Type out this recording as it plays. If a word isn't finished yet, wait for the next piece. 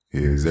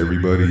Is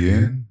everybody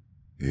in?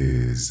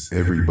 Is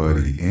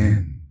everybody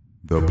in?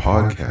 The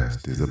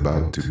podcast is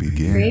about to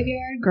begin.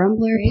 Graveyard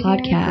Grumbler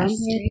Podcast.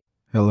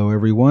 Hello,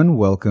 everyone.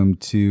 Welcome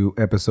to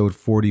episode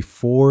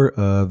 44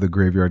 of the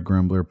Graveyard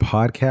Grumbler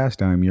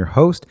Podcast. I'm your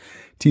host,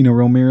 Tino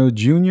Romero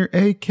Jr.,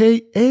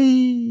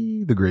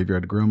 a.k.a. the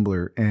Graveyard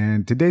Grumbler.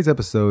 And today's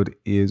episode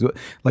is,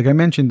 like I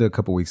mentioned a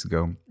couple weeks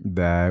ago,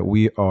 that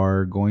we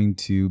are going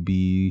to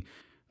be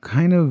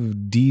kind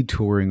of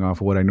detouring off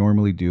of what I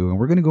normally do. And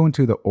we're going to go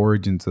into the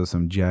origins of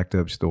some jacked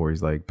up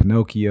stories like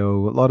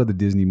Pinocchio, a lot of the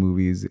Disney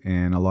movies,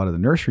 and a lot of the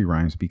nursery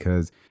rhymes,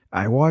 because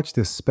I watched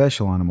this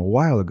special on them a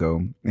while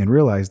ago and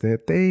realized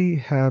that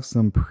they have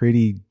some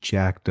pretty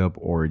jacked up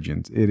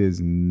origins. It is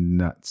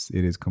nuts.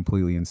 It is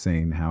completely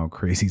insane how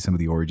crazy some of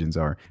the origins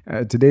are.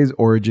 Today's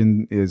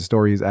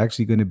story is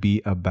actually going to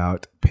be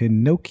about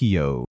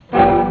Pinocchio.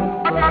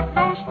 I got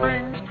no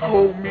strings to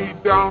hold me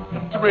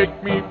down, to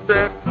make me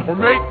fat or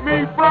make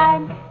me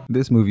brown.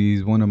 This movie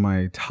is one of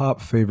my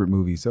top favorite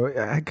movies, so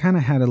I kind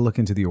of had to look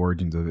into the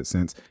origins of it,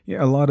 since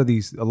a lot of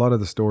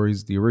the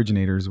stories, the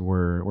originators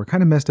were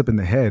kind of messed up in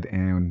the head,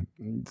 and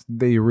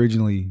they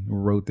originally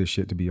wrote this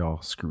shit to be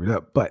all screwed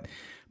up. But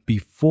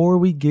before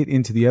we get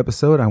into the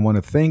episode, I want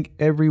to thank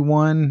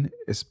everyone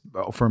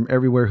from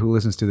everywhere who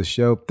listens to the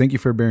show. Thank you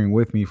for bearing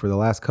with me for the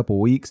last couple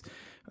weeks.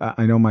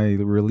 I know my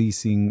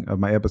releasing of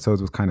my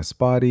episodes was kind of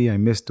spotty. I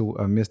missed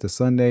a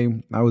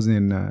Sunday. I was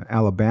in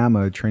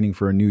Alabama training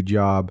for a new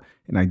job,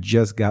 and I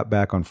just got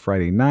back on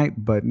Friday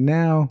night. But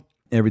now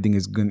everything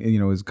is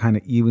is kind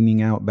of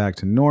evening out back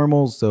to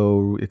normal.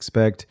 So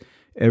expect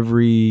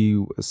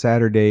every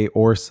Saturday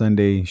or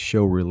Sunday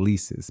show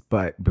releases.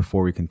 But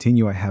before we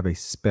continue, I have a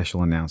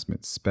special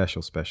announcement.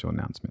 Special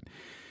announcement.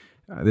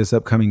 This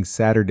upcoming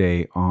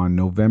Saturday on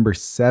November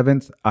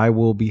 7th, I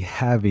will be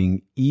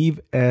having Eve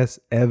S.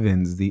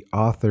 Evans, the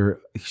author.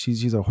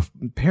 She's a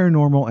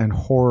paranormal and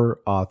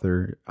horror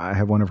author. I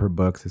have one of her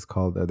books. It's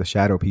called The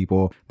Shadow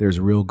People. There's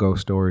real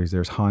ghost stories.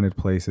 There's haunted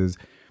places.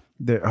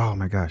 Oh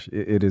my gosh,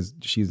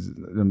 she's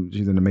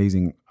an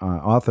amazing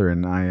author,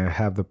 and I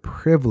have the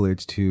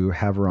privilege to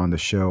have her on the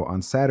show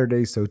on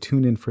Saturday. So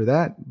tune in for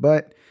that.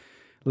 But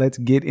let's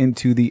get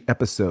into the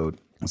episode.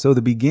 So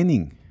the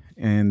beginning.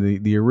 And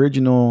the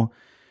original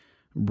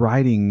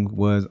writing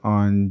was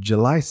on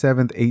July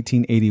 7th,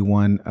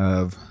 1881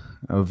 of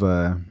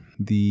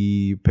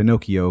the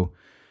Pinocchio.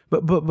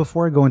 But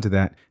before I go into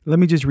that, let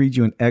me just read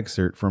you an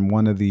excerpt from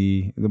one of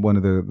the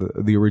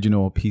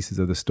original pieces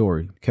of the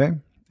story. Okay.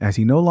 As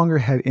he no longer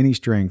had any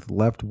strength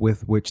left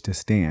with which to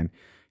stand,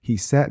 he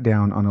sat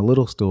down on a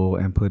little stool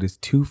and put his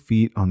 2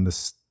 feet on the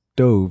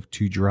stove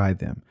to dry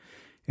them.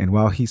 And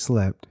while he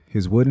slept,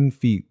 his wooden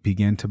feet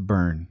began to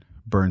burn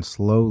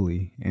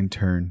slowly and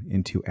turn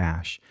into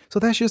ash. So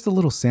that's just a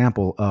little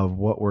sample of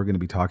what we're going to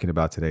be talking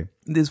about today.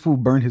 This fool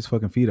burned his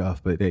fucking feet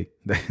off, but hey,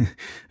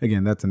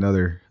 again, that's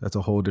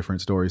a whole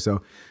different story.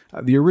 So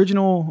the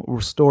original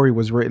story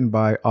was written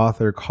by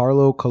author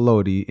Carlo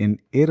Collodi in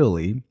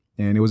Italy,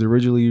 and it was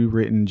originally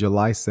written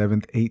July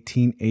 7th,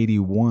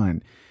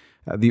 1881.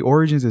 The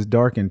origins is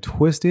dark and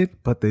twisted,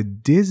 but the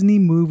Disney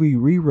movie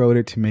rewrote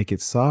it to make it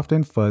soft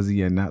and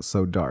fuzzy and not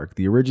so dark.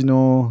 The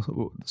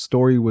original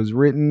story was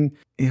written,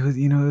 it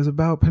was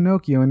about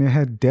Pinocchio, and it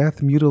had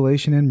death,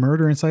 mutilation, and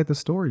murder inside the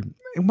story.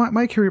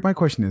 My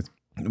question is,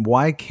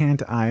 why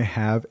can't I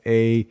have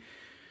a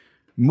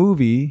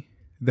movie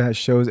that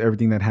shows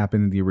everything that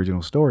happened in the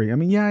original story? I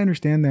mean, yeah, I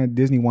understand that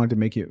Disney wanted to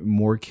make it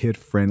more kid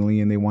friendly,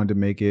 and they wanted to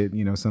make it,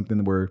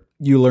 something where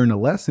you learn a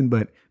lesson.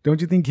 But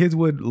don't you think kids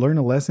would learn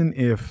a lesson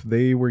if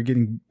they were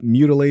getting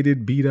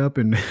mutilated, beat up,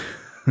 and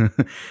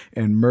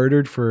and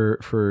murdered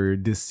for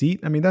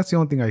deceit? I mean, that's the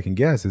only thing I can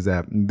guess, is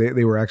that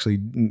they were actually,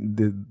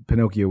 the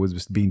Pinocchio was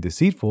just being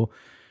deceitful.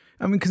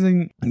 I mean, because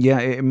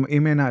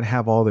it may not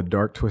have all the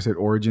dark, twisted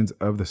origins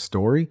of the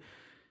story,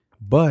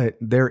 but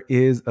there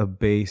is a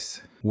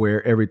base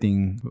where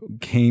everything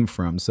came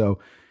from. So,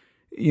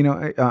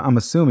 I'm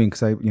assuming,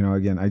 because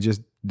I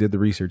just did the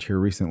research here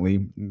recently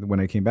when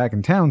I came back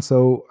in town.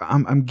 So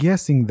I'm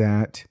guessing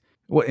that,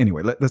 well,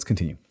 anyway, let's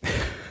continue.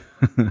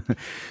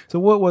 So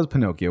what was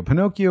Pinocchio?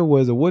 Pinocchio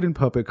was a wooden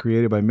puppet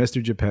created by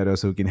Mr. Geppetto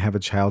so he can have a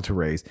child to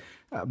raise.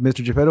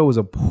 Mr. Geppetto was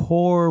a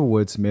poor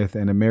woodsmith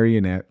and a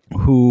marionette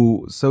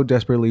who so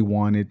desperately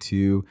wanted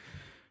to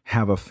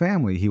have a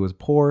family. He was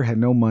poor, had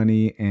no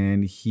money,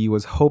 and he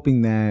was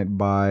hoping that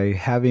by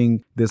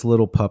having this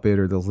little puppet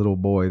or this little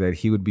boy that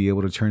he would be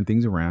able to turn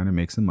things around and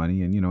make some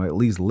money and, at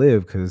least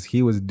live, because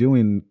he was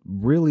doing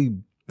really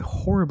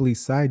horribly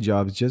side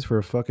jobs just for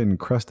a fucking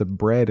crust of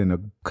bread and a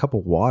cup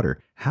of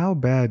water. How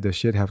bad does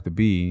shit have to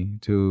be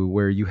to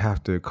where you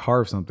have to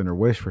carve something or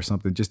wish for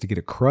something just to get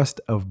a crust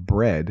of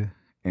bread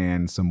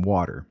and some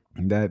water?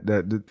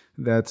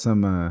 That's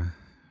some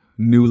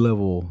new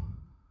level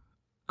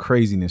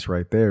craziness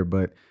right there.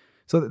 But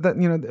so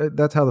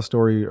that's how the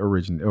story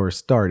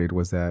started,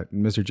 was that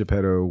Mr.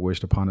 Geppetto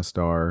wished upon a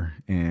star,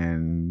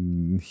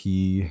 and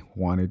he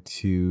wanted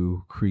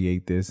to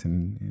create this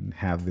and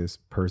have this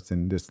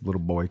little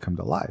boy come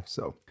to life.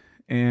 So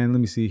And let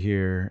me see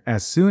here.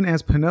 As soon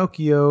as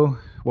Pinocchio,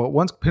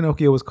 once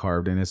Pinocchio was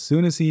carved, and as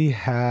soon as he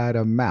had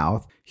a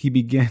mouth, he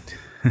began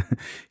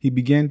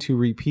to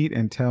repeat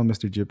and tell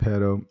Mr.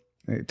 Geppetto,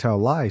 tell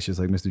lies just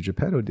like Mr.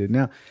 Geppetto did.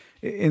 Now,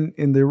 in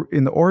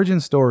the origin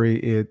story,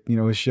 it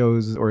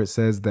shows, or it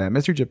says that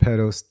Mr.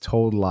 Geppetto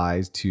told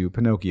lies to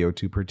Pinocchio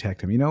to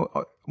protect him.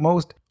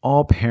 Most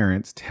all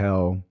parents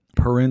tell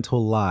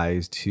parental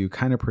lies to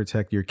kind of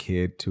protect your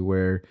kid, to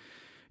where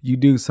you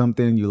do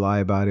something, you lie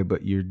about it,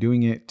 but you're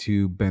doing it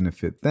to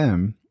benefit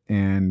them.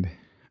 And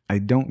I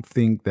don't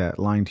think that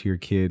lying to your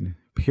kid,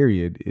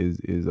 period,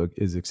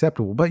 is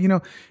acceptable. But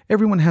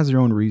everyone has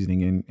their own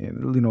reasoning,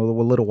 and the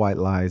little white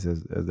lies,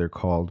 as they're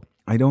called.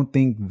 I don't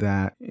think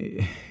that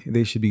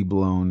they should be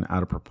blown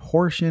out of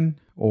proportion,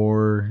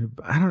 or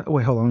I don't know.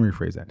 Wait, hold on. Let me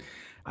rephrase that.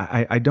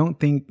 I don't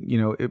think,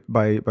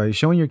 by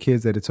showing your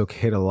kids that it's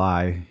okay to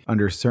lie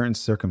under certain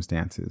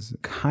circumstances,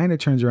 kind of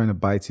turns around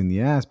and bites in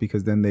the ass,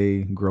 because then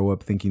they grow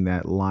up thinking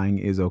that lying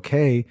is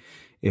okay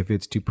if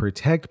it's to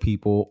protect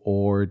people,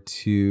 or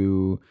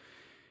to,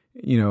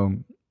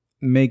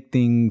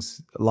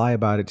 lie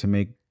about it to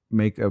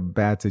make a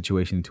bad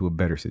situation into a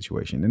better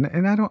situation.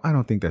 And I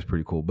don't think that's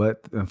pretty cool.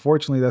 But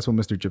unfortunately, that's what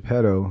Mr.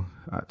 Geppetto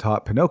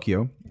taught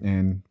Pinocchio.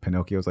 And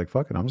Pinocchio was like,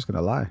 fuck it, I'm just going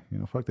to lie.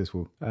 Fuck this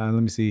fool. Let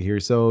me see here.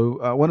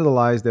 So one of the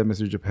lies that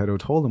Mr. Geppetto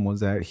told him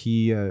was that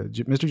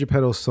Mr.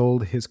 Geppetto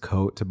sold his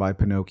coat to buy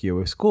Pinocchio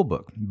a school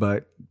book.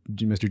 But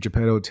Mr.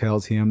 Geppetto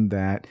tells him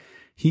that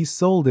he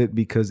sold it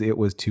because it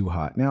was too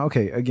hot. Now,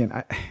 okay,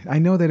 again, I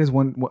know that is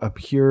a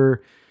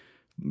pure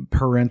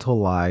parental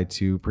lie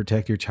to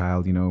protect your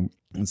child,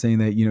 and saying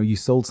that, you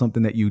sold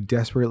something that you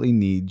desperately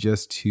need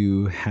just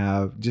to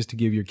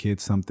give your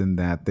kids something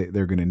that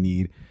they're going to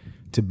need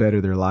to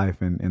better their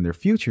life and their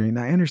future. And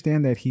I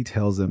understand that he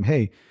tells them,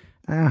 hey,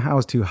 I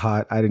was too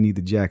hot. I didn't need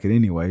the jacket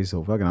anyway.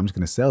 So fucking, I'm just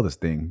going to sell this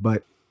thing.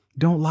 But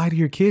don't lie to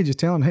your kid. Just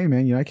tell them, hey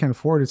man, I can't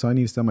afford it. So I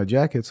need to sell my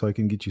jacket so I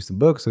can get you some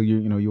books. So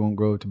you won't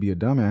grow up to be a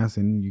dumbass,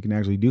 and you can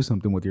actually do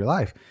something with your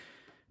life.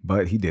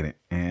 But he didn't.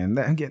 And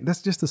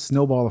that's just a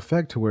snowball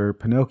effect to where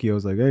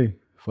Pinocchio's like, hey,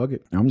 fuck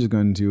it. I'm just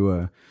going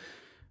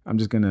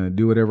to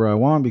do whatever I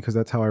want because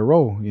that's how I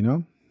roll, I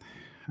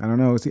don't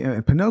know. See,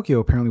 and Pinocchio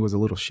apparently was a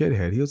little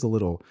shithead. He was a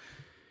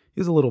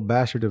little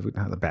bastard of,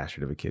 not a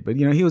bastard of a kid, but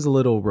he was a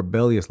little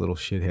rebellious little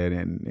shithead.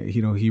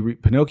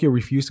 And Pinocchio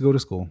refused to go to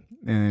school.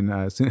 And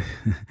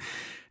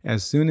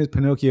as soon as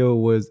Pinocchio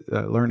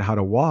learned how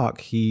to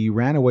walk, he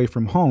ran away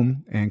from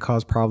home and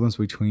caused problems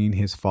between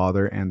his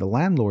father and the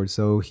landlord.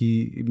 So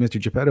Mr.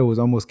 Geppetto was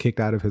almost kicked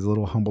out of his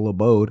little humble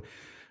abode,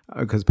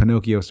 because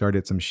Pinocchio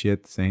started some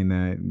shit saying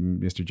that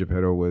Mr.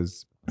 Geppetto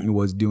was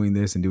doing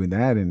this and doing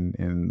that, and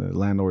the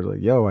landlord was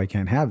like, yo, I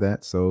can't have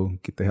that, so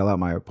get the hell out of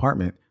my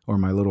apartment, or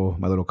my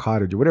little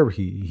cottage, or whatever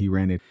he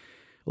rented.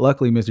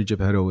 Luckily, Mr.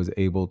 Geppetto was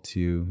able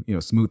to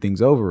smooth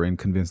things over and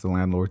convince the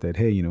landlord that,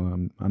 hey,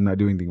 I'm not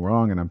doing anything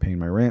wrong and I'm paying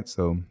my rent,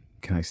 so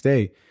can I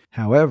stay?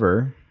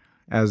 However,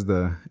 as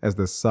the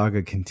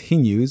saga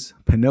continues,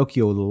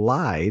 Pinocchio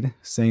lied,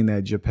 saying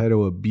that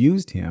Geppetto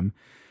abused him,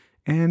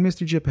 and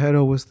Mr.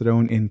 Geppetto was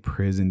thrown in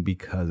prison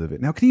because of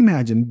it. Now, can you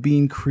imagine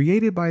being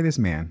created by this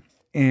man,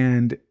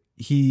 and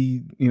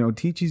he,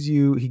 teaches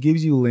you, he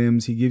gives you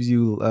limbs, he gives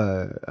you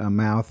a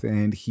mouth,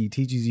 and he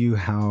teaches you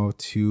how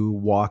to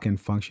walk and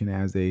function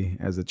as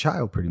a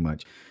child, pretty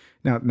much.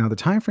 Now the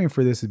time frame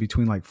for this is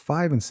between like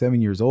 5 and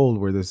 7 years old,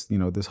 where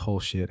this whole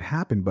shit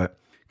happened. But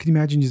can you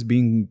imagine just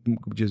being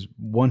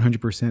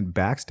 100%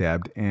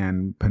 backstabbed,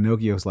 and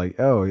Pinocchio's like,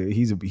 oh,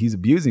 he's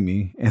abusing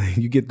me, and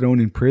then you get thrown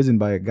in prison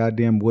by a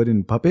goddamn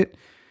wooden puppet?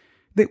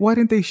 Why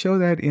didn't they show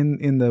that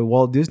in the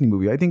Walt Disney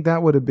movie? I think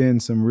that would have been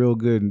some real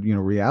good,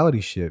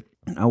 reality shit.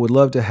 I would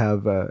love to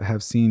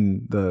have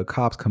seen the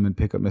cops come and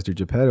pick up Mr.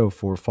 Geppetto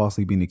for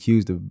falsely being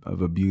accused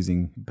of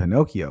abusing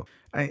Pinocchio.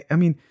 I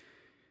mean,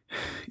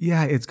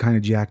 yeah, it's kind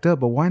of jacked up,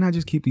 but why not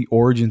just keep the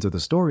origins of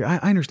the story? I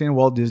understand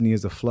Walt Disney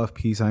is a fluff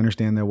piece. I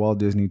understand that Walt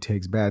Disney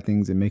takes bad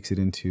things and makes it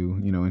into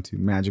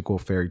magical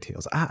fairy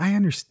tales. I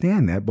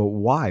understand that, but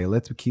why?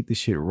 Let's keep this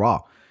shit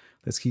raw.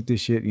 Let's keep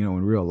this shit,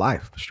 in real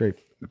life, straight.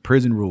 The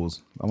prison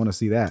rules. I want to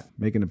see that.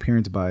 Make an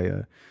appearance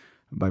by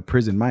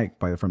Prison Mike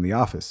from The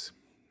Office.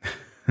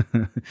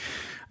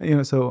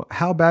 So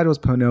how bad was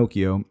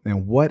Pinocchio,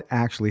 and what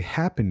actually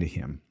happened to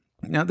him?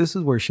 Now, this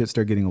is where shit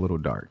started getting a little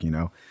dark,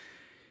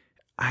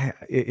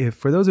 If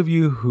for those of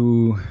you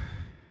who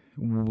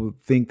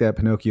think that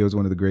Pinocchio is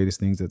one of the greatest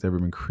things that's ever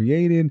been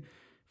created,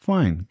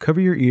 fine. Cover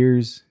your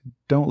ears.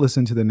 Don't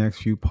listen to the next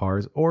few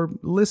parts, or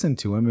listen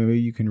to them. Maybe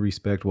you can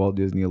respect Walt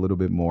Disney a little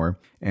bit more,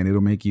 and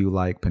it'll make you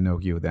like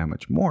Pinocchio that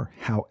much more.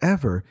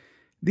 However,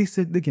 this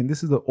is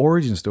the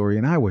origin story,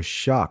 and I was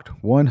shocked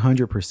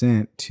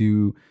 100%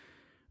 to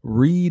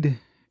read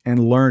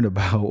and learn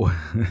about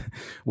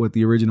what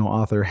the original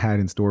author had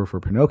in store for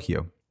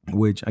Pinocchio,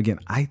 which, again,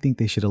 I think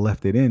they should have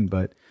left it in,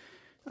 but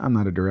I'm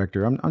not a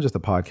director. I'm just a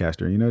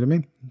podcaster, you know what I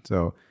mean?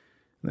 So,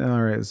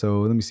 all right,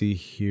 so let me see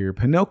here.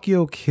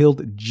 Pinocchio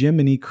killed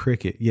Jiminy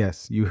Cricket.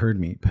 Yes, you heard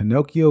me.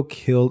 Pinocchio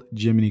killed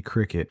Jiminy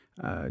Cricket.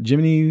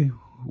 Jiminy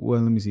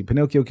let me see.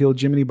 Pinocchio killed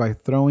Jiminy by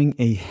throwing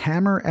a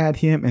hammer at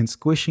him and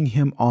squishing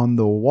him on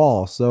the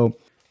wall. So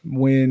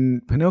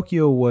when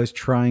Pinocchio was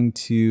trying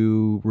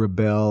to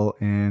rebel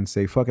and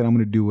say, fuck it, I'm going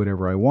to do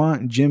whatever I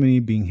want, Jiminy,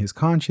 being his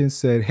conscience,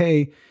 said,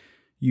 hey,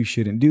 you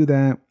shouldn't do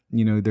that.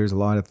 You know, there's a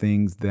lot of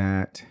things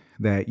that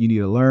you need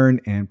to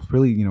learn, and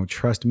really, you know,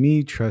 trust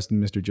me, trust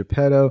Mr.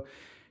 Geppetto.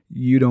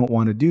 You don't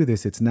want to do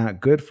this. It's not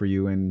good for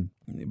you. And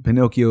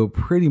Pinocchio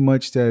pretty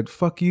much said,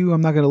 fuck you,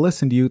 I'm not going to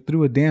listen to you,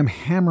 threw a damn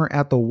hammer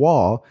at the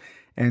wall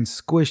and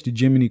squished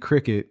Jiminy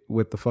Cricket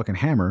with the fucking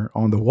hammer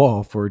on the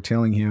wall for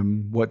telling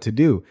him what to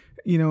do.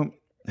 You know,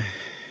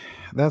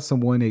 that's some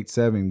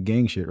 187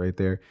 gang shit right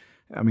there.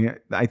 I mean,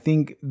 I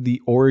think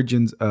the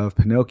origins of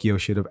Pinocchio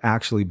should have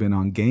actually been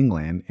on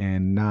Gangland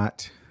and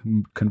not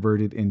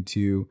converted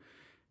into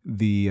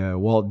the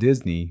Walt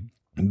Disney,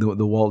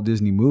 the Walt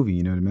Disney movie.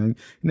 You know what I mean?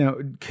 Now,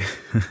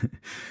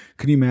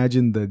 can you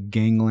imagine the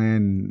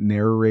Gangland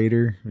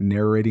narrator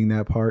narrating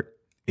that part?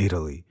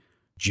 Italy,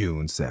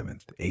 June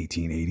 7th,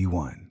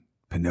 1881.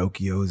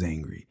 Pinocchio's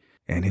angry,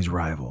 and his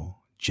rival,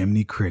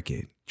 Jiminy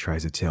Cricket,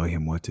 tries to tell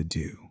him what to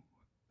do.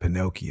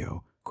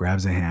 Pinocchio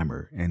grabs a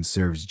hammer and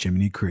serves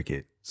Jiminy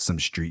Cricket some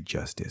street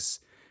justice.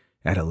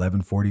 At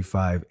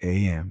 11:45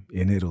 a.m.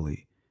 in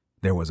Italy,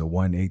 there was a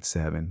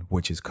 187,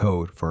 which is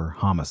code for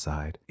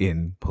homicide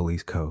in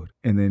police code.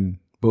 And then,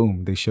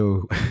 boom, they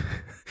showed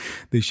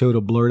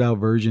a blurred out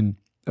version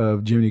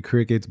of Jiminy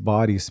Cricket's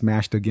body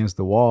smashed against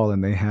the wall,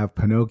 and they have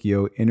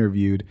Pinocchio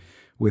interviewed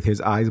with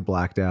his eyes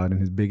blacked out and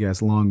his big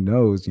ass long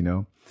nose. You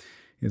know,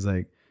 it's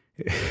like,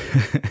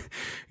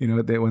 you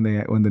know, that when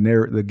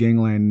the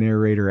Gangland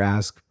narrator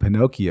asked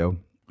Pinocchio,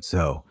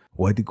 so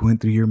what went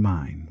through your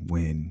mind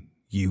when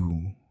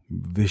you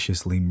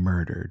viciously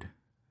murdered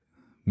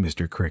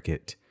Mr.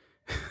 Cricket?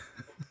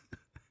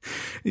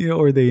 You know,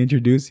 or they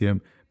introduce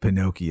him,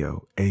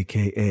 Pinocchio,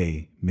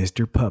 aka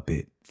Mr.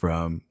 Puppet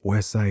from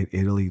West Side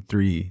Italy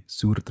 3,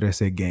 Sur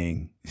 13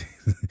 Gang.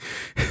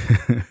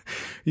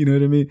 You know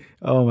what I mean?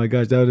 Oh my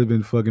gosh, that would have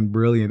been fucking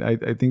brilliant.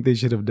 I think they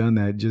should have done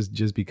that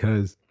just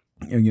because.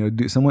 And, you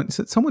know, someone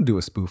do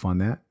a spoof on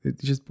that.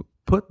 Just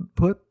put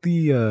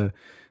the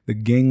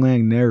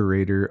Gangland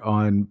narrator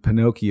on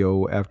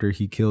Pinocchio after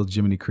he killed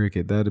Jiminy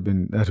Cricket. That'd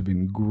have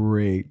been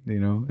great, you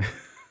know.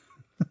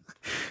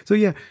 So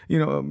yeah, you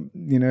know,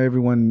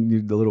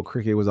 everyone, the little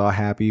cricket was all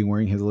happy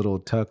wearing his little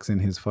tux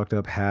and his fucked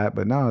up hat,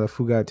 but no, the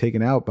fool got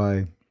taken out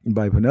by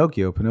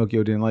Pinocchio.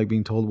 Pinocchio didn't like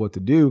being told what to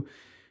do,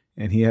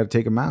 and he had to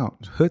take him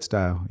out, hood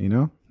style. You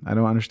know, I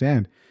don't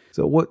understand.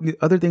 So what the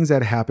other things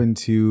that happened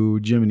to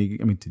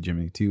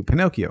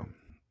Pinocchio?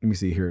 Let me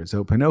see here.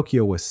 So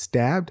Pinocchio was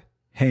stabbed,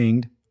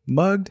 hanged,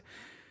 mugged,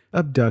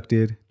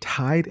 abducted,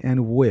 tied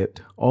and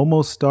whipped,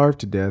 almost starved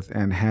to death,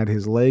 and had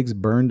his legs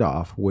burned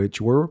off, which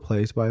were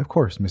replaced by, of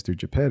course, Mr.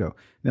 Geppetto.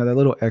 Now, that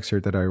little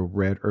excerpt that I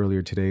read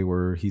earlier today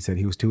where he said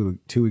he was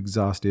too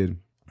exhausted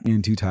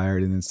and too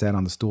tired and then sat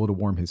on the stool to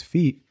warm his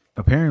feet.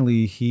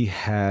 Apparently, he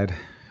had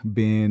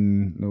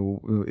been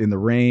in the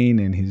rain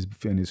and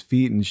his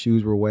feet and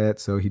shoes were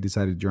wet, so he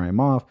decided to dry them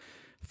off,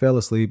 fell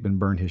asleep, and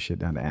burned his shit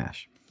down to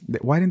ash.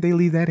 Why didn't they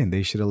leave that in?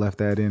 They should have left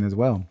that in as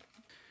well.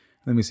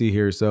 Let me see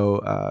here.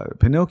 So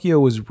Pinocchio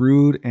was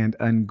rude and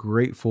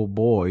ungrateful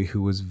boy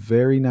who was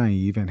very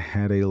naive and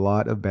had a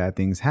lot of bad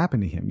things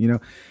happen to him. You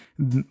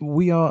know,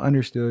 we all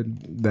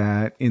understood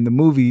that in the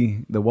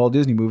movie, the Walt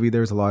Disney movie,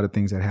 there's a lot of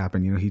things that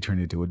happen. You know, he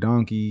turned into a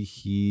donkey.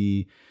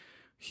 He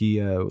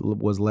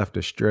was led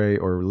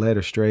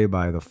astray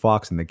by the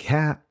fox and the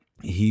cat.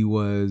 He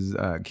was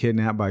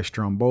kidnapped by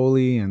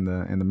Stromboli and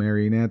the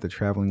marionette, the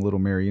traveling little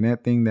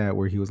marionette thing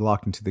where he was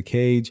locked into the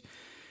cage.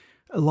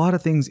 A lot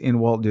of things in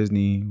Walt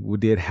Disney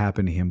did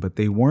happen to him, but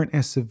they weren't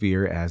as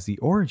severe as the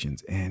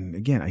origins. And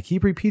again, I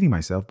keep repeating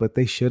myself, but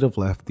they should have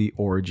left the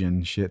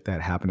origin shit that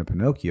happened to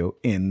Pinocchio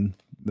in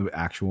the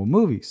actual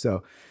movie.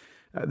 So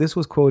this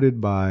was quoted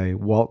by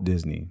Walt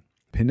Disney.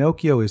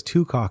 Pinocchio is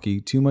too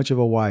cocky, too much of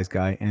a wise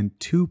guy, and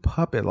too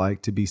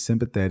puppet-like to be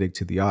sympathetic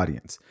to the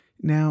audience.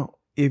 Now,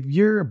 if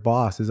your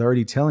boss is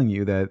already telling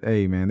you that,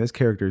 hey man, this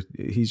character,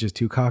 he's just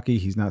too cocky,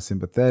 he's not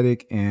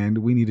sympathetic, and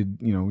we need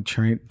to,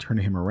 turn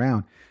him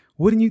around,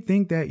 wouldn't you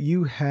think that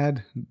you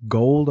had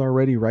gold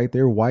already right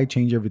there? Why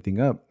change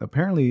everything up?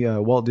 Apparently,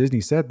 Walt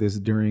Disney said this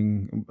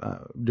during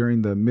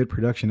the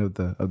mid-production of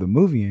the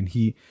movie, and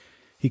he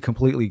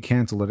completely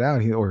canceled it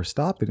out or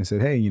stopped it and said,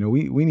 hey,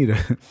 we need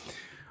to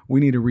we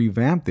need to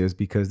revamp this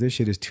because this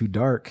shit is too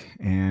dark,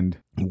 and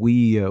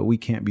we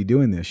can't be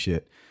doing this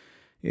shit.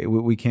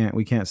 We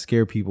can't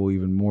scare people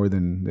even more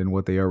than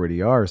what they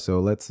already are. So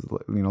let's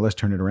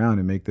turn it around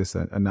and make this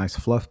a nice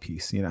fluff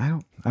piece.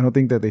 I don't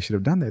think that they should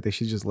have done that. They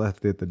should just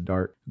left it the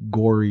dark,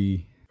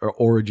 gory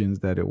origins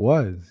that it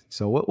was.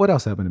 So what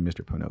else happened to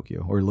Mr.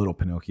 Pinocchio or Little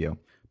Pinocchio?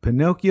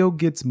 Pinocchio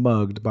gets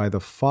mugged by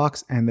the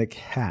fox and the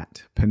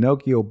cat.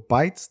 Pinocchio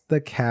bites the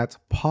cat's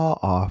paw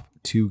off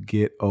to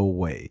get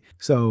away.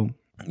 So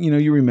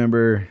you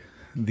remember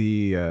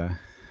the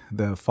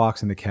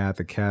fox and the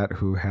cat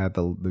who had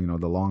the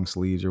long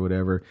sleeves or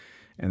whatever,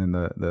 and then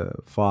the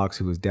fox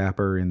who was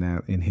dapper in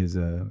his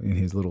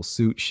little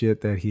suit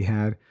shit that he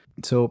had.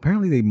 So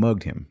apparently they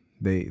mugged him.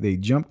 They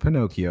jumped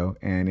Pinocchio,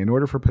 and in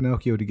order for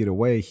Pinocchio to get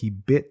away, he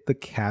bit the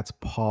cat's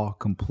paw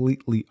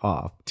completely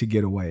off to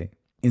get away.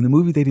 In the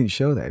movie, they didn't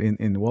show that.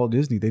 In Walt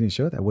Disney, they didn't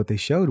show that. What they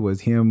showed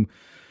was him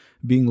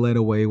being led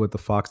away with the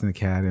fox and the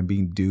cat and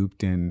being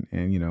duped and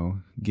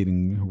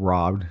getting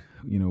robbed,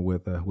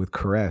 with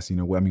caress,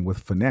 with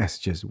finesse.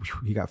 Just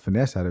he got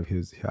finesse out of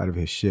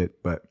his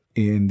shit. But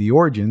in the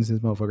origins,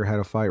 this motherfucker had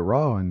to fight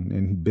raw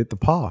and bit the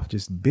paw.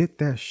 Just bit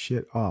that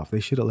shit off. They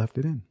should have left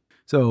it in.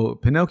 So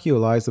Pinocchio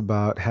lies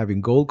about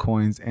having gold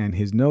coins, and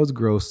his nose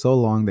grows so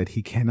long that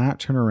he cannot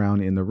turn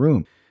around in the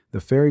room.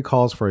 The fairy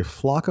calls for a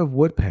flock of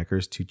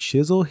woodpeckers to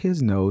chisel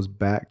his nose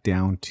back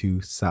down to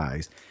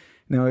size.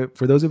 Now,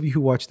 for those of you who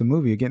watch the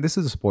movie, again, this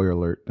is a spoiler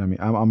alert. I mean,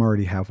 I'm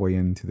already halfway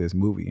into this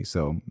movie.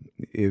 So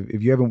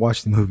if you haven't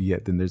watched the movie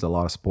yet, then there's a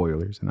lot of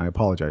spoilers, and I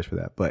apologize for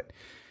that. But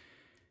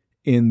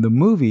in the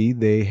movie,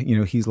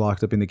 he's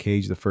locked up in the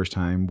cage the first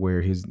time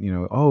where he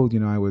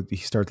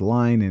starts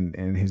lying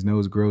and his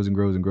nose grows and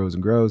grows and grows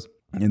and grows.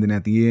 And then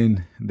at the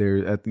end,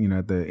 at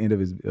the end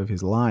of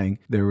his lying,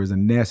 there was a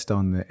nest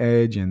on the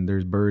edge, and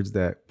there's birds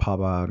that pop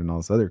out and all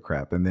this other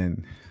crap. And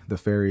then the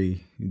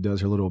fairy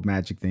does her little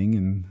magic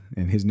thing,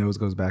 and his nose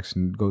goes back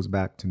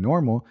to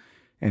normal,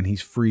 and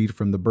he's freed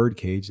from the bird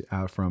cage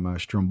out from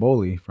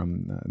Stromboli,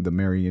 from the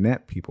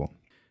marionette people.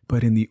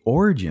 But in the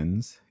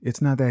origins,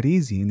 it's not that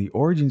easy. In the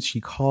origins,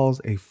 she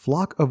calls a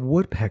flock of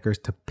woodpeckers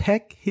to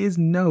peck his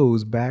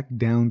nose back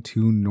down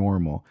to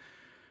normal.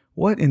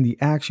 What in the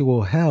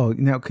actual hell?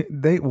 Now,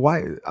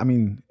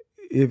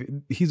 if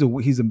he's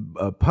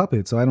a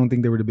puppet, so I don't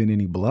think there would have been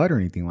any blood or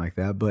anything like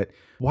that. But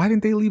why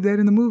didn't they leave that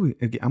in the movie?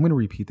 Again, I'm going to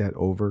repeat that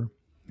over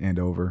and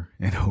over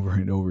and over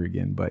and over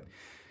again. But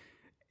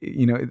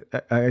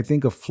I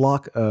think a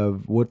flock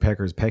of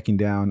woodpeckers pecking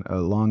down a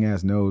long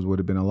ass nose would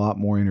have been a lot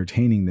more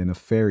entertaining than a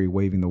fairy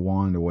waving the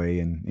wand away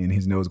and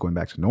his nose going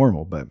back to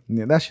normal. But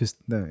that's just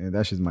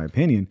my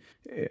opinion.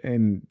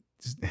 And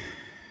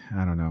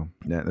I don't know.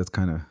 That's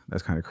kind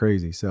of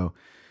crazy. So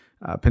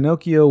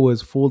Pinocchio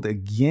was fooled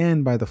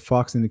again by the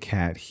fox and the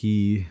cat.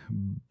 He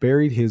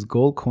buried his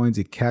gold coins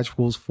at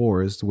Catchpool's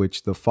forest,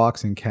 which the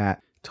fox and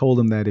cat told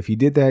him that if he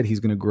did that, he's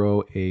going to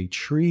grow a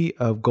tree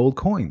of gold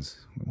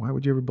coins. Why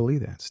would you ever believe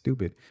that?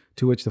 Stupid.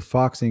 To which the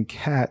fox and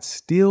cat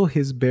steal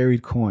his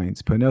buried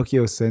coins.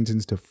 Pinocchio is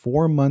sentenced to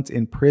 4 months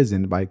in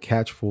prison by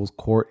Catchpool's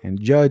court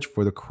and judge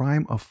for the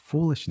crime of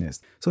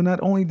foolishness. So not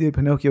only did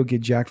Pinocchio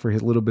get jacked for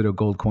his little bit of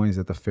gold coins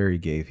that the fairy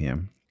gave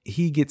him,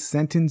 he gets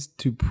sentenced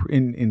to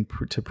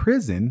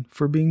prison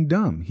for being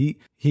dumb.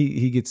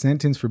 He gets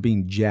sentenced for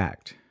being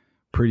jacked,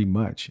 pretty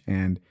much.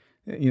 And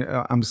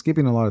I'm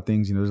skipping a lot of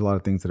things. There's a lot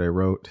of things that I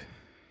wrote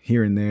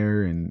here and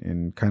there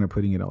and kind of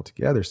putting it all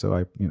together. So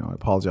I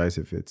apologize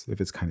if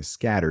it's kind of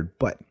scattered,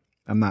 but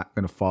I'm not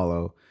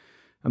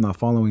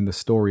following the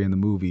story in the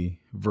movie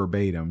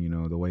verbatim,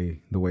 the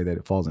way that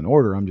it falls in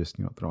order. I'm just,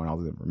 throwing all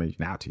the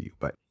information out to you.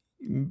 But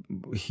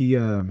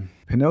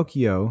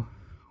Pinocchio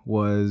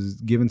was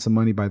given some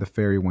money by the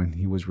fairy when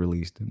he was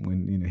released,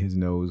 when his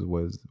nose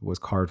was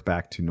carved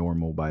back to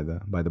normal by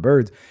the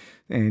birds,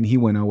 and he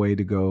went away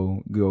to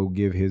go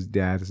give his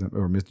dad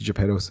or Mr.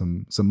 Geppetto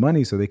some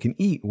money so they can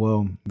eat.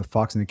 Well, the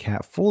fox and the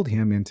cat fooled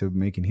him into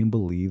making him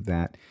believe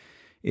that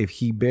if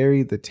he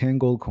buried the 10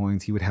 gold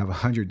coins, he would have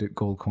 100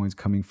 gold coins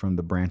coming from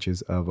the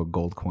branches of a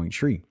gold coin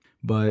tree.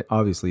 But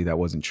obviously that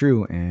wasn't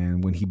true,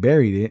 and when he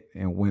buried it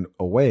and went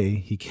away,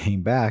 he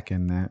came back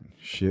and that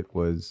shit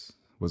was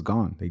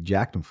gone. They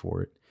jacked him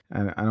for it.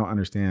 And I don't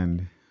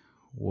understand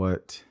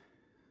what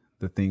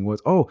the thing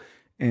was. Oh,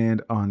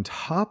 and on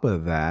top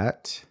of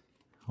that,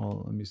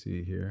 let me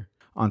see here.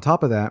 On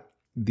top of that,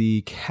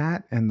 the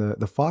cat and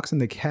the fox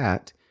and the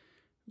cat,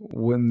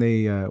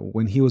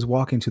 when he was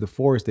walking to the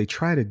forest, they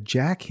tried to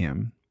jack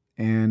him.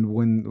 And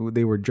when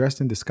they were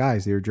dressed in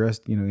disguise, they were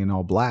dressed, in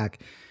all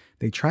black.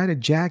 They tried to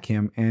jack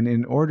him, and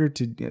in order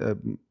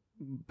to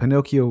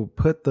Pinocchio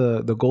put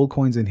the gold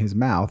coins in his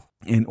mouth.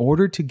 In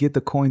order to get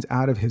the coins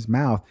out of his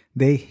mouth,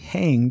 they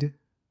hanged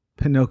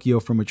Pinocchio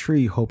from a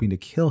tree, hoping to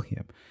kill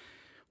him.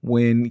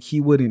 When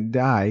he wouldn't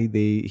die,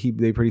 they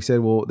pretty much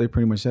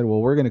said,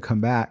 well, we're going to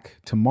come back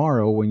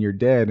tomorrow when you're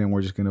dead, and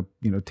we're just going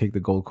to take the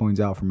gold coins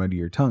out from under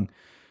your tongue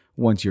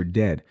once you're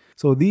dead.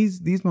 So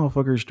these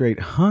motherfuckers straight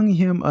hung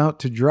him out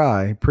to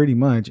dry pretty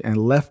much and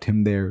left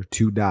him there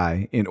to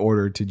die in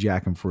order to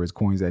jack him for his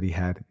coins that he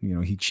had,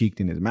 he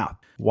cheeked in his mouth.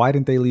 Why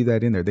didn't they leave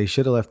that in there? They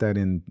should have left that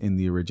in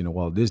the original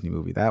Walt Disney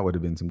movie. That would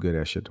have been some good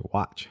ass shit to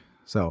watch.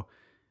 So,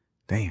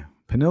 damn.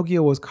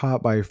 Pinocchio was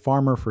caught by a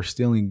farmer for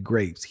stealing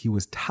grapes. He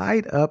was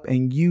tied up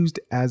and used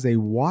as a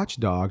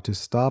watchdog to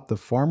stop the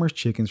farmer's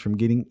chickens from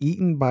getting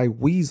eaten by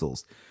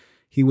weasels.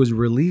 He was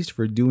released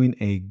for doing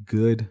a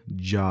good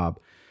job.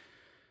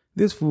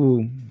 This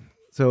fool,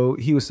 so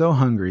he was so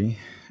hungry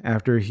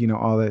after he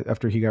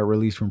got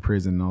released from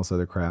prison and all this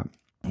other crap,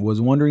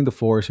 was wandering the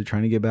forest or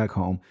trying to get back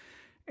home,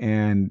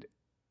 and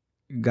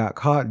got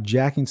caught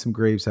jacking some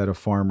grapes at a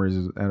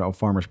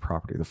farmer's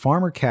property. The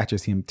farmer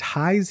catches him,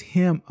 ties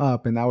him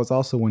up, and that was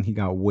also when he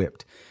got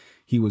whipped.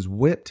 He was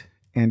whipped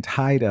and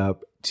tied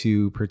up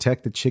to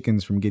protect the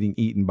chickens from getting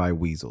eaten by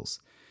weasels.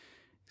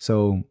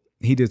 So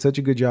he did such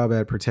a good job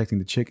at protecting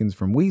the chickens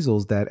from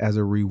weasels that as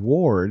a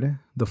reward,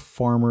 the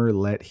farmer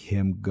let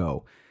him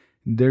go.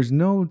 There's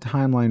no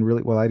timeline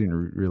really. Well, I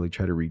didn't really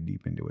try to read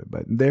deep into it,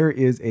 but they're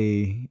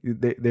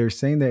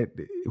saying that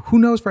who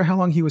knows for how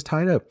long he was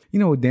tied up. You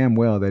know damn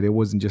well that it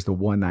wasn't just a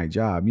one-night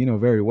job. You know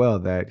very well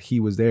that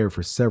he was there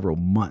for several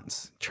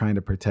months trying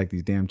to protect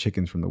these damn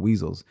chickens from the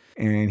weasels.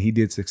 And he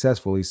did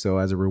successfully. So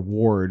as a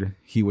reward,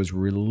 he was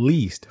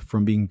released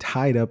from being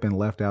tied up and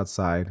left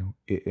outside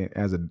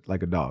as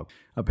like a dog.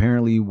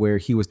 Apparently where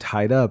he was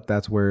tied up,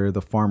 that's where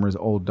the farmer's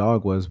old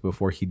dog was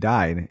before he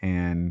died.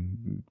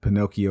 And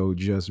Pinocchio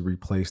just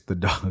replaced the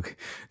dog,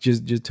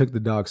 just took the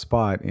dog's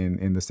spot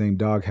in the same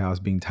doghouse,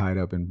 being tied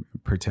up and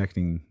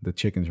protecting the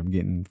chickens from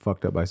getting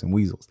fucked up by some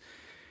weasels.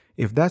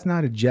 If that's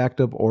not a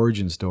jacked up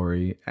origin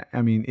story,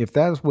 I mean, if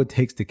that's what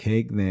takes the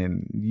cake,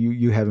 then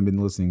you haven't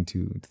been listening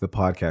to the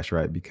podcast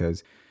right,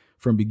 because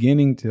from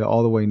beginning to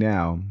all the way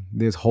now,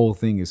 this whole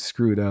thing is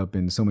screwed up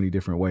in so many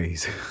different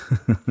ways.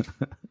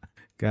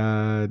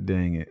 God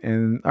dang it.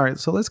 And all right,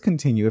 so let's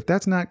continue. If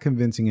that's not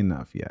convincing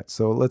enough yet,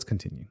 so let's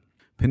continue.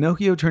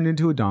 Pinocchio turned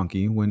into a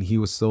donkey when he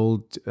was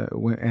sold.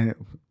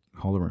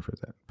 Hold on for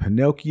that.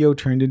 Pinocchio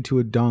turned into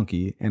a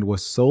donkey and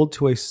was sold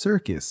to a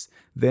circus,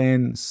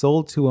 then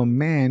sold to a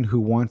man who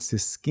wanted to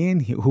skin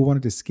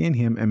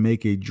him and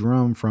make a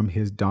drum from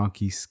his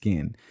donkey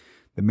skin.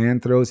 The man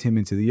throws him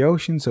into the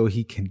ocean so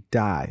he can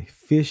die.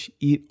 Fish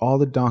eat all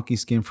the donkey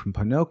skin from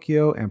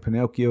Pinocchio, and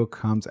Pinocchio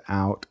comes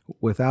out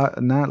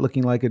without not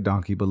looking like a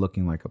donkey, but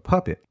looking like a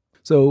puppet.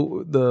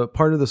 So the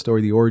part of the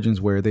story, the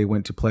origins where they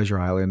went to Pleasure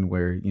Island,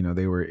 where, you know,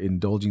 they were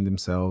indulging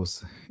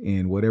themselves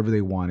in whatever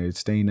they wanted,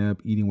 staying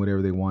up, eating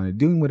whatever they wanted,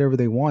 doing whatever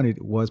they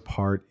wanted, was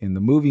part in the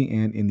movie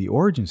and in the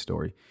origin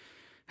story.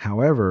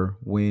 However,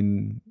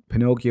 when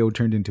Pinocchio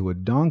turned into a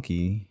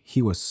donkey,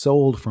 he was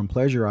sold from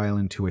Pleasure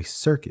Island to a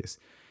circus.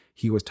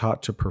 He was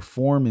taught to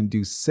perform and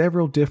do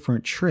several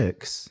different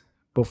tricks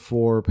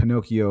before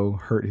Pinocchio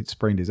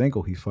sprained his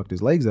ankle. He fucked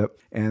his legs up.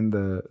 And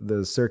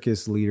the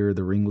circus leader,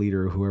 the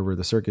ringleader, whoever,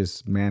 the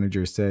circus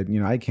manager said,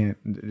 you know,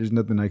 there's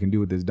nothing I can do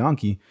with this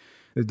donkey.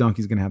 This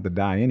donkey's going to have to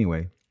die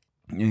anyway.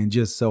 And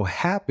just so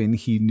happened,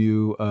 he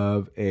knew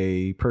of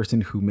a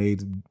person who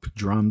made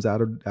drums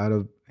out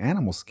of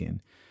animal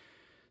skin.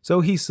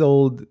 So he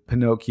sold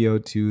Pinocchio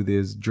to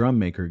this drum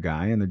maker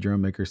guy, and the drum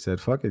maker said,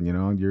 fuck it, you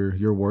know,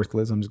 you're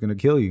worthless. I'm just going to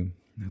kill you.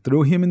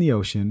 Threw him in the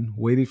ocean,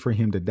 waited for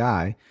him to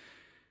die.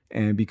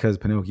 And because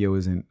Pinocchio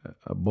isn't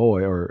a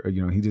boy, or,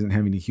 you know, he doesn't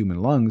have any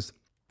human lungs,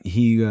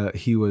 he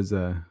was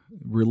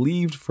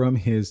relieved from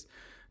his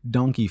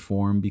donkey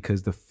form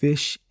because the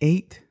fish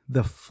ate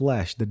the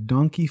flesh, the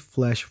donkey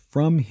flesh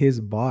from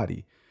his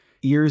body,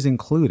 ears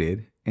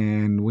included.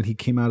 And when he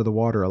came out of the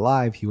water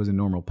alive, he was a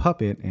normal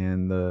puppet,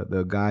 and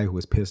the guy who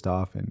was pissed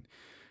off and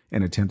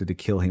attempted to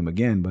kill him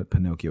again, but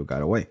Pinocchio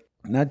got away.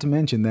 Not to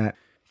mention that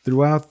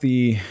throughout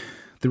the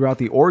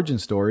origin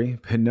story,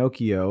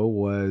 Pinocchio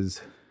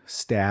was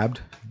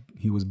stabbed,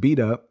 he was beat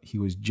up, he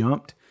was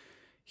jumped,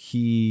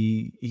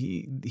 he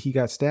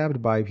got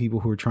stabbed by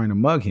people who were trying to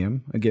mug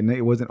him. Again,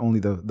 it wasn't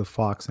only the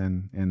fox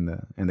and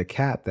the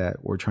cat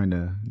that were trying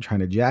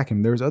to jack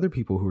him. There was other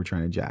people who were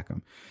trying to jack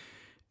him.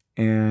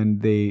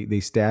 And they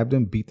stabbed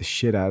him, beat the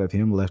shit out of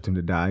him, left him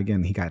to die.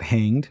 Again, he got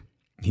hanged.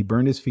 He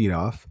burned his feet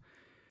off.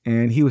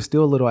 And he was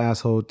still a little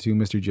asshole to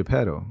Mr.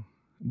 Geppetto.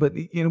 But,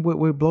 you know,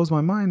 what blows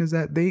my mind is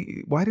that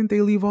why didn't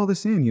they leave all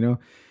this in? You know,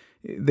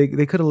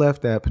 they could have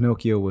left that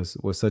Pinocchio was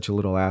such a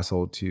little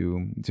asshole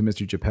to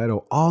Mr.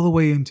 Geppetto all the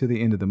way into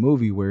the end of the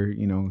movie, where,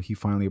 you know, he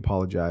finally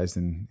apologized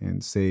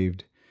and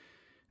saved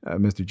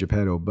Mr.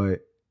 Geppetto.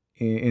 But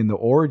in the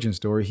origin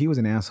story, he was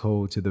an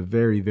asshole to the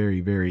very,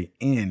 very, very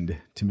end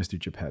to Mr.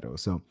 Geppetto.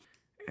 So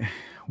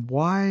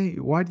why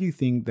do you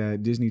think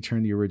that Disney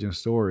turned the original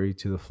story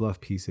to the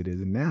fluff piece it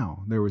is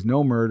now? There was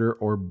no murder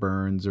or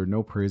burns or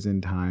no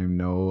prison time,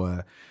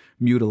 no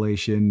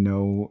mutilation,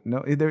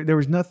 there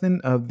was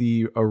nothing of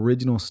the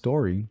original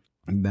story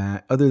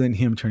that, other than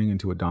him turning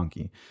into a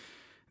donkey,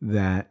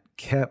 that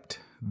kept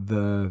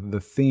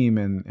the theme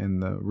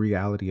and the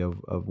reality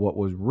of what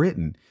was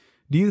written.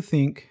 Do you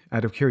think,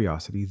 out of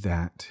curiosity,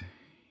 that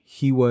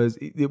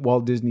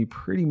Walt Disney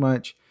pretty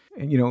much,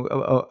 you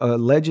know,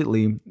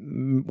 allegedly,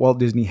 Walt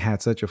Disney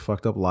had such a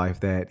fucked up life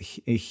that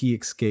he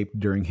escaped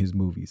during his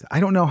movies?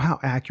 I don't know how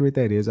accurate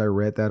that is. I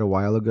read that a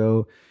while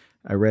ago.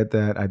 I read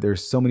that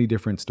there's so many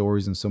different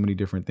stories and so many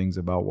different things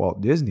about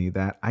Walt Disney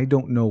that I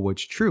don't know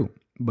what's true.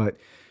 But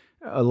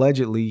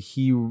allegedly,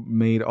 he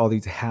made all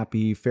these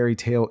happy fairy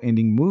tale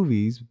ending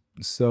movies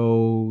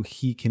so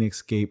he can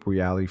escape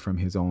reality from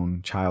his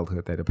own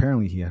childhood, that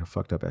apparently he had a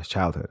fucked up ass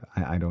childhood.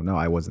 I don't know.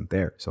 I wasn't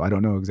there, so I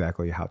don't know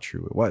exactly how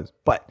true it was.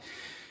 But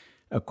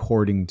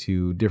according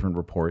to different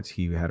reports,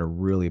 he had a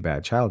really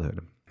bad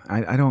childhood.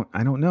 I don't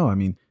know. I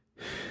mean,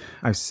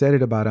 I've said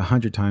it about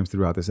 100 times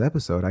throughout this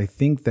episode. I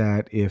think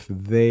that if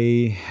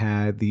they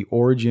had the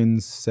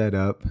origins set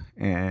up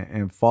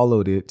and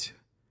followed it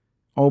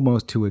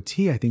almost to a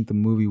T, I think the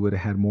movie would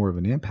have had more of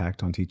an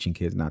impact on teaching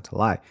kids not to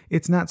lie.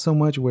 It's not so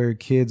much where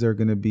kids are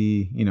going to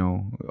be, I'm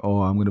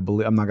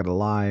not going to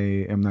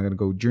lie. I'm not going to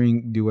go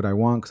drink, do what I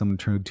want because I'm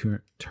going to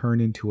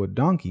turn into a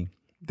donkey.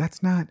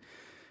 That's not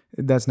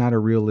a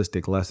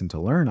realistic lesson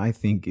to learn. I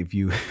think if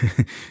you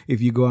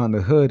if you go out in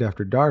the hood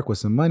after dark with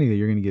some money, that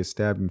you're going to get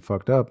stabbed and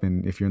fucked up.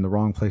 And if you're in the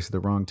wrong place at the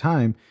wrong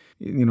time,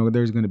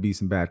 there's going to be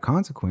some bad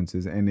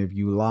consequences. And if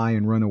you lie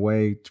and run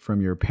away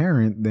from your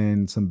parent,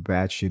 then some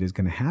bad shit is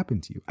going to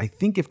happen to you. I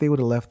think if they would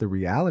have left the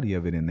reality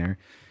of it in there,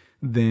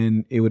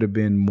 then it would have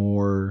been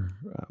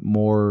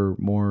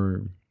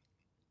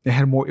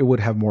it would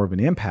have more of an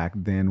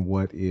impact than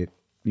what the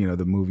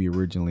movie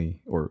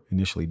originally or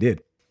initially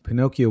did.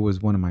 Pinocchio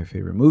was one of my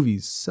favorite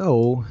movies,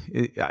 so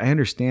I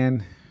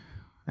understand.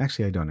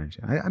 Actually, I don't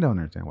understand. I don't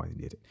understand why they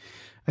did it.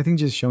 I think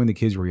just showing the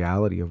kids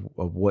reality of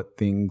what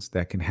things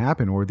that can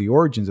happen or the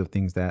origins of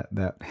things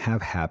that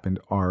have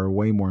happened are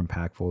way more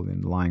impactful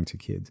than lying to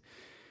kids.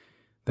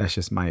 That's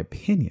just my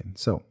opinion.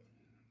 So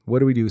what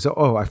do we do?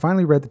 So, I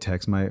finally read the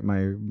text.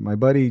 My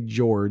buddy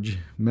George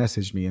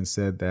messaged me and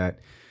said that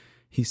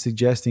he's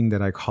suggesting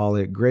that I call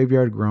it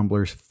Graveyard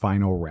Grumbler's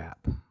Final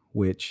Rap,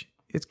 which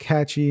it's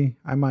catchy.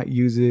 I might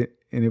use it.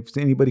 And if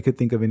anybody could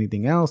think of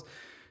anything else,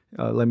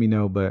 let me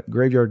know. But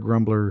Graveyard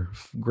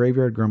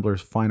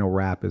Grumbler's Final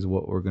Rap is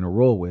what we're going to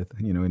roll with,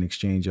 in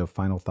exchange of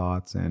final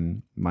thoughts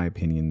and my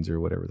opinions or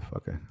whatever the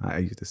fuck I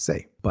used to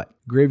say. But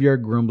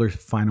Graveyard Grumbler's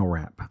Final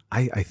Rap.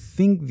 I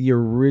think the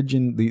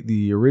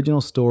original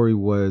story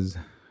was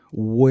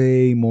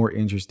way more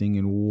interesting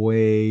and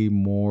way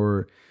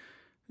more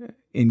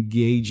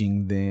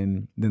engaging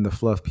than the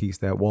fluff piece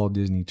that Walt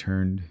Disney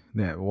turned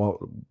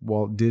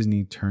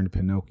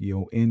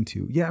Pinocchio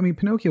into. Yeah, I mean,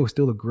 Pinocchio was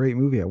still a great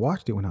movie. I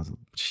watched it when I was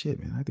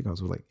I think I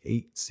was like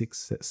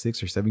 6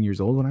 or 7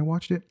 years old when I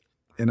watched it,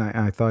 and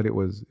I thought it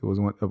was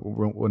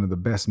one of the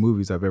best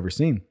movies I've ever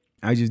seen.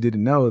 I just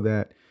didn't know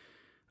that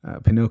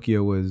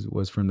Pinocchio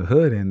was from the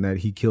hood and that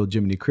he killed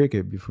Jiminy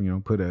Cricket before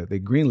they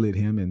greenlit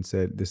him and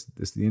said this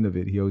is the end of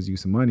it. He owes you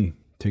some money.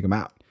 Take him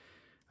out.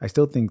 I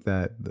still think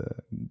that the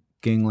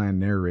Gangland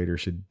narrator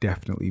should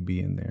definitely be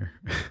in there.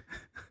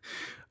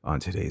 On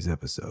today's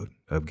episode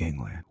of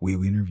Gangland, we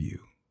interview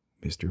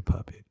Mr.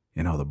 Puppet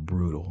and all the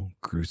brutal,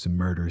 gruesome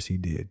murders he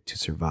did to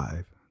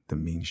survive the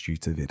mean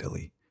streets of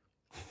Italy.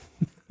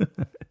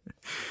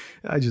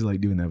 I just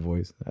like doing that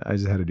voice. I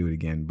just had to do it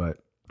again. But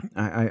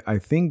I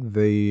think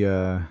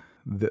the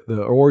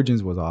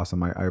origins was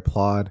awesome. I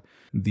applaud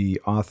the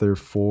author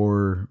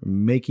for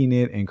making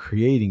it and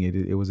creating it.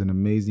 It was an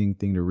amazing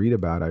thing to read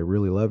about. I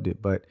really loved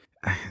it. But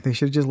they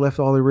should have just left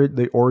all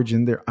the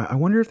origin there. I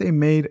wonder if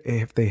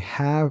they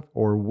have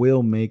or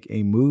will make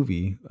a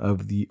movie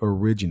of the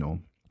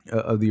original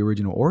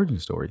origin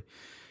story.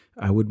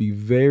 I would be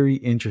very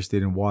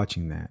interested in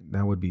watching that.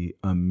 That would be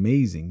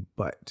amazing,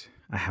 but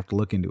I have to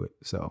look into it.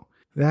 So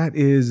that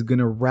is going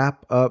to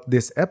wrap up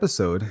this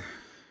episode.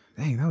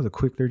 Dang, that was a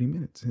quick 30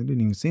 minutes. It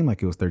didn't even seem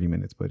like it was 30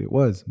 minutes, but it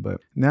was.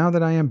 But now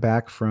that I am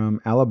back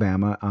from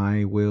Alabama,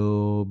 I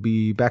will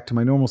be back to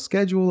my normal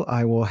schedule.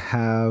 I will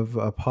have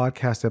a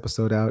podcast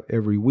episode out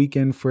every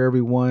weekend for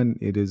everyone.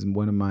 It is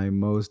one of my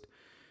most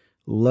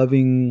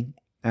loving,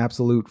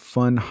 absolute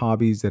fun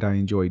hobbies that I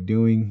enjoy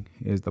doing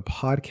is the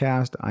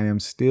podcast. I am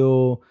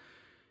still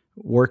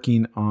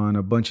working on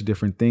a bunch of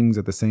different things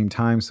at the same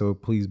time, so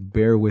please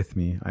bear with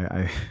me.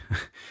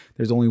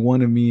 There's only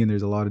one of me and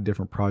there's a lot of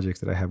different projects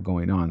that I have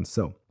going on.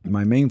 So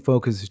my main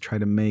focus is try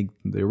to make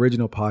the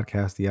original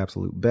podcast the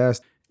absolute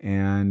best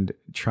and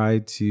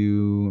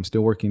I'm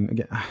still working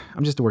again.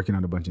 I'm just working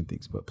on a bunch of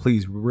things, but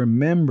please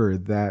remember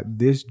that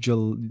this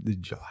July,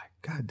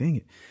 God dang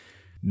it,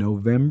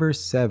 November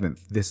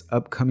 7th, this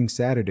upcoming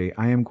Saturday,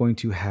 I am going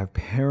to have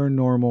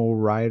paranormal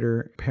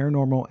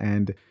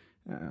and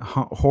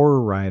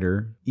horror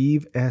writer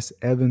Eve S.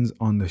 Evans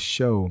on the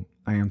show.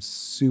 I am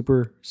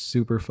super,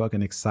 super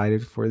fucking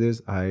excited for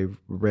this. I've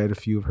read a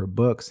few of her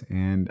books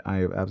and I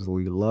have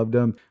absolutely loved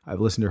them. I've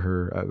listened to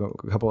her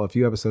a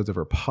few episodes of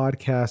her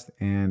podcast,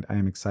 and I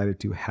am excited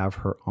to have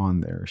her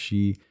on there.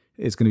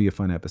 It's going to be a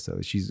fun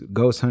episode. She's a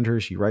ghost hunter.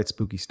 She writes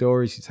spooky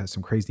stories. She's had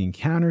some crazy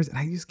encounters, and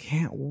I just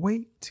can't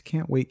wait.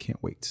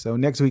 So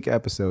next week's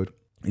episode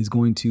is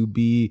going to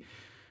be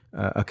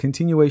a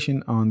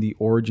continuation on the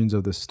origins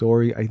of the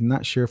story. I'm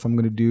not sure if I'm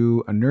going to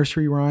do a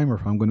nursery rhyme or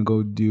if I'm going to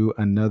go do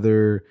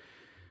another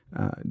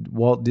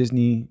Walt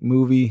Disney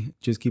movie.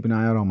 Just keep an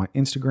eye out on my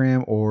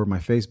Instagram or my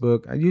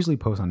Facebook. I usually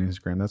post on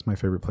Instagram. That's my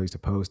favorite place to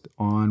post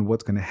on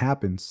what's going to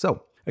happen.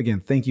 So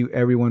again, thank you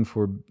everyone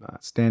for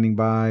standing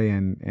by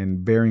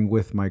and bearing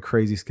with my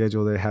crazy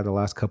schedule that I had the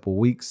last couple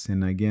weeks.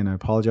 And again, I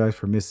apologize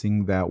for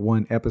missing that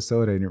one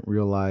episode. I didn't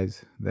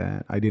realize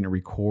that I didn't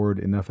record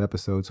enough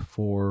episodes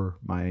for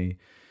my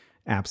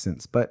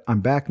absence, but I'm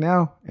back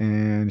now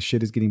and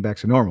shit is getting back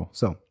to normal.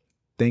 So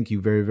thank you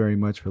very, very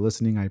much for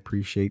listening. I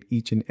appreciate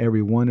each and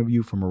every one of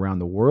you from around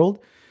the world.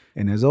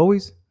 And as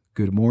always,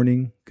 Good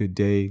morning, good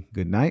day,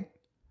 good night,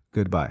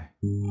 goodbye.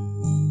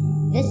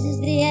 This is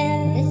the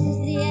end. This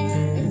is the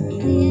end.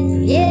 This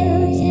is the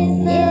end.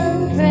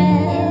 Beautiful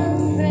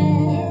friend.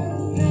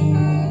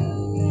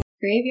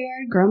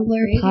 Graveyard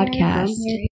Grumbler Podcast.